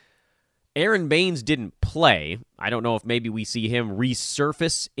spot. Aaron Baines didn't play. I don't know if maybe we see him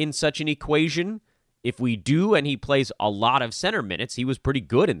resurface in such an equation. If we do, and he plays a lot of center minutes, he was pretty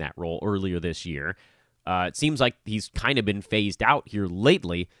good in that role earlier this year. It seems like he's kind of been phased out here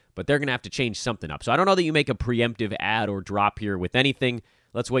lately, but they're going to have to change something up. So I don't know that you make a preemptive add or drop here with anything.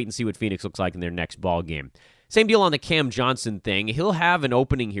 Let's wait and see what Phoenix looks like in their next ball game. Same deal on the Cam Johnson thing. He'll have an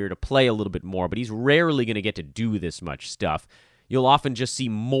opening here to play a little bit more, but he's rarely going to get to do this much stuff. You'll often just see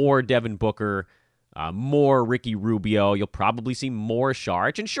more Devin Booker, more Ricky Rubio. You'll probably see more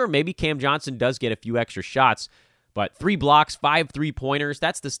Saric. And sure, maybe Cam Johnson does get a few extra shots, but 3 blocks, 5 3-pointers,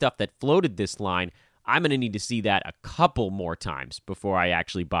 that's the stuff that floated this line. I'm going to need to see that a couple more times before I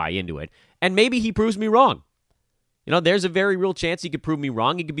actually buy into it. And maybe he proves me wrong. You know, there's a very real chance he could prove me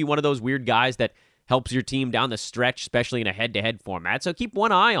wrong. He could be one of those weird guys that helps your team down the stretch, especially in a head-to-head format. So keep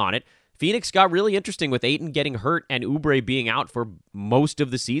one eye on it. Phoenix got really interesting with Ayton getting hurt and Oubre being out for most of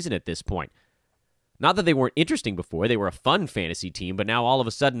the season at this point. Not that they weren't interesting before. They were a fun fantasy team, but now all of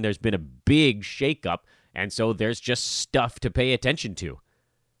a sudden there's been a big shakeup, and so there's just stuff to pay attention to.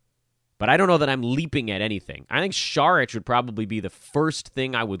 But I don't know that I'm leaping at anything. I think Saric would probably be the first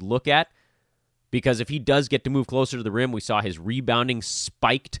thing I would look at, because if he does get to move closer to the rim, we saw his rebounding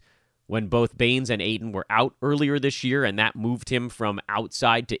spiked when both Baines and Ayton were out earlier this year, and that moved him from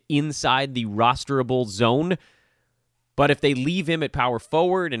outside to inside the rosterable zone. But if they leave him at power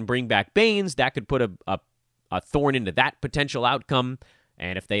forward and bring back Baines, that could put a thorn into that potential outcome.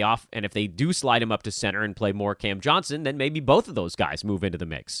 And if they do slide him up to center and play more Cam Johnson, then maybe both of those guys move into the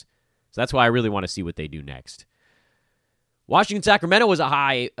mix. So that's why I really want to see what they do next. Washington-Sacramento was a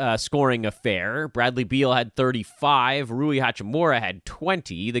high-scoring affair. Bradley Beal had 35. Rui Hachimura had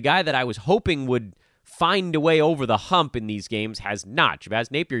 20. The guy that I was hoping would find a way over the hump in these games has not.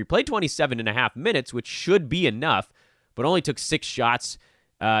 Shabazz Napier, he played 27 and a half minutes, which should be enough, but only took 6 shots.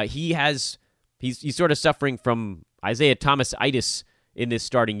 He's sort of suffering from Isaiah Thomas-itis in this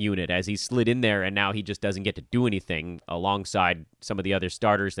starting unit as he slid in there, and now he just doesn't get to do anything alongside some of the other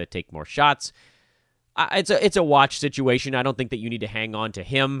starters that take more shots. It's a watch situation. I don't think that you need to hang on to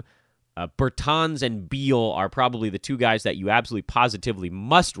him. Bertans and Beal are probably the 2 guys that you absolutely positively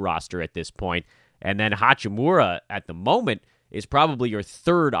must roster at this point. And then Hachimura at the moment is probably your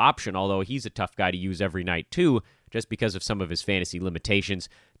 3rd option, although he's a tough guy to use every night too, just because of some of his fantasy limitations.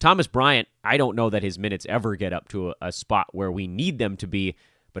 Thomas Bryant, I don't know that his minutes ever get up to a spot where we need them to be,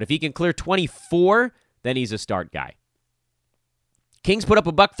 but if he can clear 24, then he's a start guy. Kings put up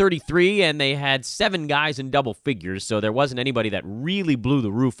a $133, and they had 7 guys in double figures, so there wasn't anybody that really blew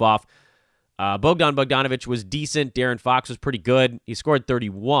the roof off. Bogdan Bogdanovic was decent. De'Aaron Fox was pretty good. He scored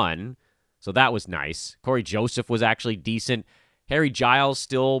 31, so that was nice. Corey Joseph was actually decent. Harry Giles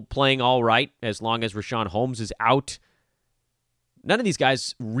still playing all right as long as Richaun Holmes is out. None of these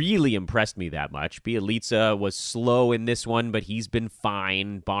guys really impressed me that much. Bjelica was slow in this one, but he's been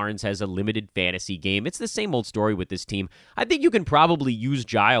fine. Barnes has a limited fantasy game. It's the same old story with this team. I think you can probably use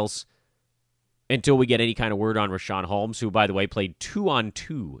Giles until we get any kind of word on Richaun Holmes, who, by the way, played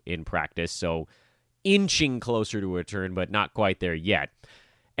 2-on-2 in practice, so inching closer to a turn, but not quite there yet.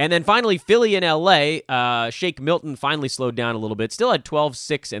 And then finally, Philly and LA. Shake Milton finally slowed down a little bit. Still had 12,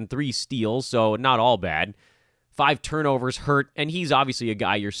 6, and 3 steals, so not all bad. 5 turnovers hurt, and he's obviously a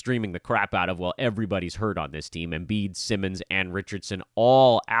guy you're streaming the crap out of while everybody's hurt on this team. Embiid, Simmons, and Richardson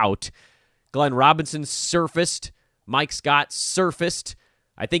all out. Glenn Robinson surfaced. Mike Scott surfaced.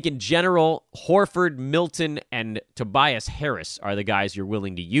 I think in general, Horford, Milton, and Tobias Harris are the guys you're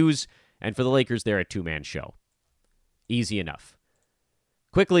willing to use. And for the Lakers, they're a 2-man show. Easy enough.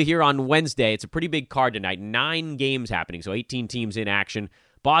 Quickly here on Wednesday, it's a pretty big card tonight. 9 games happening, so 18 teams in action.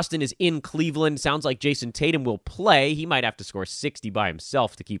 Boston is in Cleveland. Sounds like Jason Tatum will play. He might have to score 60 by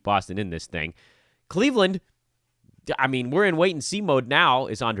himself to keep Boston in this thing. Cleveland, I mean, we're in wait-and-see mode now.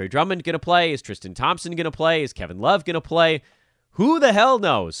 Is Andre Drummond going to play? Is Tristan Thompson going to play? Is Kevin Love going to play? Who the hell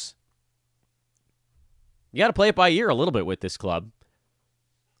knows? You got to play it by ear a little bit with this club.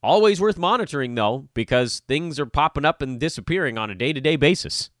 Always worth monitoring, though, because things are popping up and disappearing on a day-to-day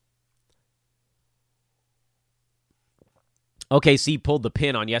basis. OKC pulled the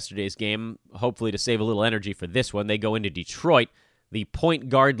pin on yesterday's game, hopefully to save a little energy for this one. They go into Detroit. The point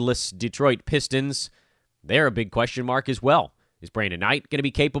guardless Detroit Pistons, they're a big question mark as well. Is Brandon Knight going to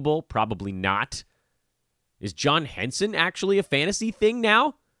be capable? Probably not. Is John Henson actually a fantasy thing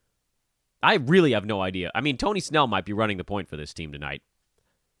now? I really have no idea. I mean, Tony Snell might be running the point for this team tonight.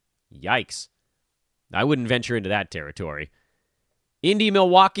 Yikes. I wouldn't venture into that territory.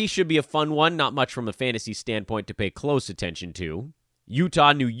 Indy-Milwaukee should be a fun one. Not much from a fantasy standpoint to pay close attention to.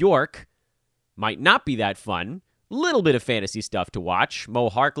 Utah-New York might not be that fun. Little bit of fantasy stuff to watch. Mo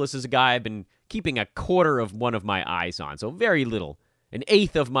Harkless is a guy I've been keeping a quarter of one of my eyes on, so very little. An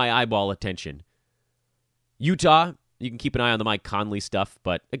eighth of my eyeball attention. Utah, You can keep an eye on the Mike Conley stuff,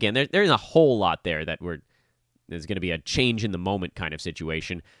 but again, there's a whole lot there that there's going to be a change in the moment kind of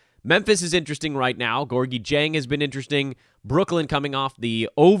situation. Memphis is interesting right now. Gorgui Dieng has been interesting. Brooklyn coming off the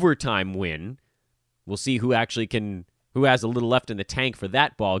overtime win. We'll see who has a little left in the tank for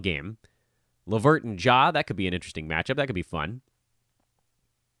that ball game. LeVert and Ja, that could be an interesting matchup. That could be fun.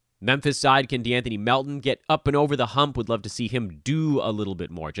 Memphis side, can DeAnthony Melton get up and over the hump? Would love to see him do a little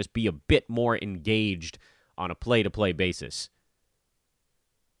bit more. Just be a bit more engaged on a play-to-play basis.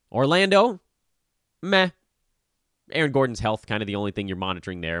 Orlando, meh. Aaron Gordon's health, kind of the only thing you're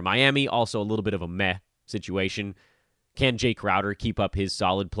monitoring there. Miami, also a little bit of a meh situation. Can Jay Crowder keep up his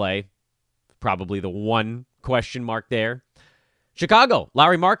solid play? Probably the one question mark there. Chicago,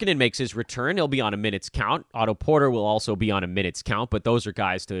 Lauri Markkanen makes his return. He'll be on a minutes count. Otto Porter will also be on a minutes count, but those are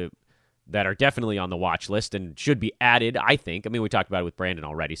guys that are definitely on the watch list and should be added, I think. I mean, we talked about it with Brandon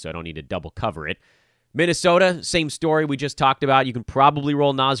already, so I don't need to double cover it. Minnesota, same story we just talked about. You can probably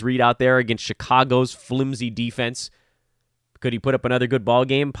roll Naz Reid out there against Chicago's flimsy defense. Could he put up another good ball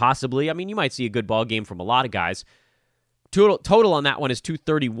game? Possibly. I mean, you might see a good ball game from a lot of guys. Total on that one is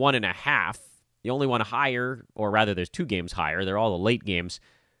 231.5. The only one higher, or rather there's two games higher. They're all the late games.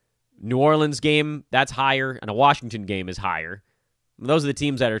 New Orleans game, that's higher, and a Washington game is higher. Those are the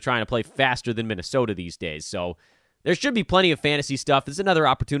teams that are trying to play faster than Minnesota these days. So there should be plenty of fantasy stuff. This is another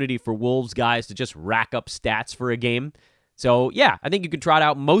opportunity for Wolves guys to just rack up stats for a game. So yeah, I think you can trot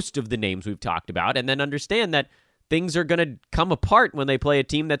out most of the names we've talked about and then understand that things are going to come apart when they play a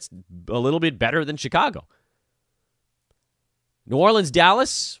team that's a little bit better than Chicago. New Orleans,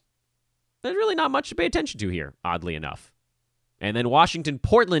 Dallas, there's really not much to pay attention to here, oddly enough. And then Washington,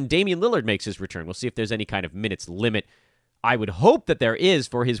 Portland, Damian Lillard makes his return. We'll see if there's any kind of minutes limit. I would hope that there is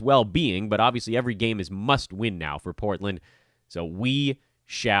for his well-being, but obviously every game is must-win now for Portland. So we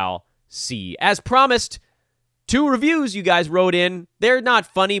shall see. As promised, 2 reviews you guys wrote in. They're not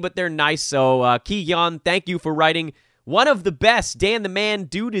funny, but they're nice. So, Ki-Yon, thank you for writing. One of the best. Dan the Man,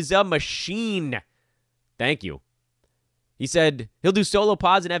 dude is a machine. Thank you. He said he'll do solo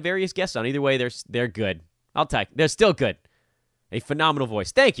pods and have various guests on. Either way, they're good. I'll take. They're still good. A phenomenal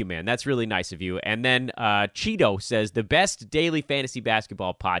voice. Thank you, man. That's really nice of you. And then Cheeto says, the best daily fantasy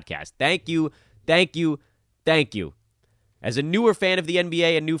basketball podcast. Thank you, thank you, thank you. As a newer fan of the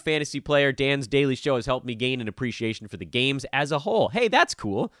NBA and new fantasy player, Dan's daily show has helped me gain an appreciation for the games as a whole. Hey, that's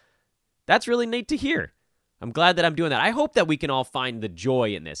cool. That's really neat to hear. I'm glad that I'm doing that. I hope that we can all find the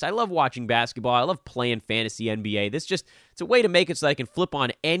joy in this. I love watching basketball. I love playing fantasy NBA. It's a way to make it so I can flip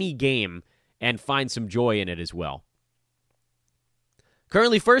on any game and find some joy in it as well.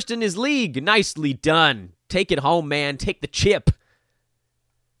 Currently first in his league. Nicely done. Take it home, man. Take the chip.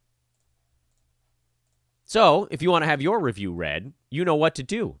 So, if you want to have your review read, you know what to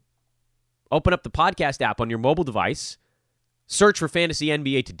do. Open up the podcast app on your mobile device. Search for Fantasy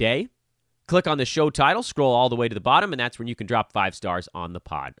NBA Today. Click on the show title. Scroll all the way to the bottom, and that's when you can drop 5 stars on the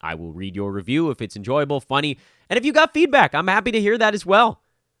pod. I will read your review if it's enjoyable, funny, and if you got feedback, I'm happy to hear that as well.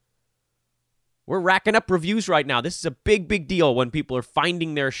 We're racking up reviews right now. This is a big, big deal when people are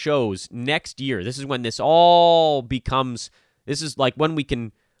finding their shows next year. This is when this all becomes, this is like when we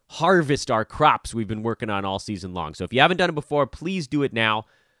can harvest our crops we've been working on all season long. So if you haven't done it before, please do it now.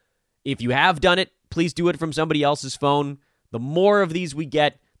 If you have done it, please do it from somebody else's phone. The more of these we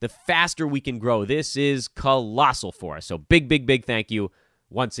get, the faster we can grow. This is colossal for us. So big, big, big thank you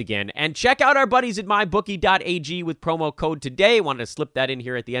once again. And check out our buddies at mybookie.ag with promo code today. Wanted to slip that in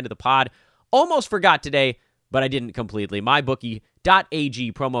here at the end of the pod. Almost forgot today, but I didn't completely.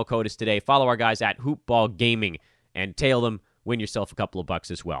 MyBookie.ag promo code is today. Follow our guys at Hoopball Gaming and tail them. Win yourself a couple of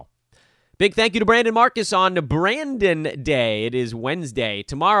bucks as well. Big thank you to Brandon Marcus on Brandon Day. It is Wednesday.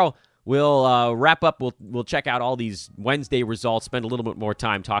 Tomorrow we'll wrap up. We'll check out all these Wednesday results, spend a little bit more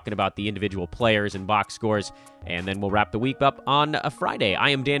time talking about the individual players and box scores, and then we'll wrap the week up on a Friday.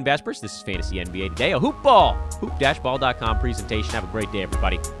 I am Dan Vespers. This is Fantasy NBA Today, a hoop-ball.com presentation. Have a great day,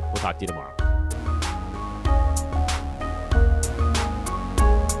 everybody. We'll talk to you tomorrow.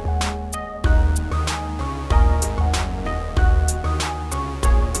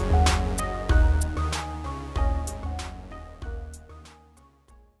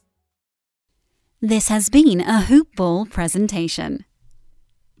 This has been a Hoop Ball presentation.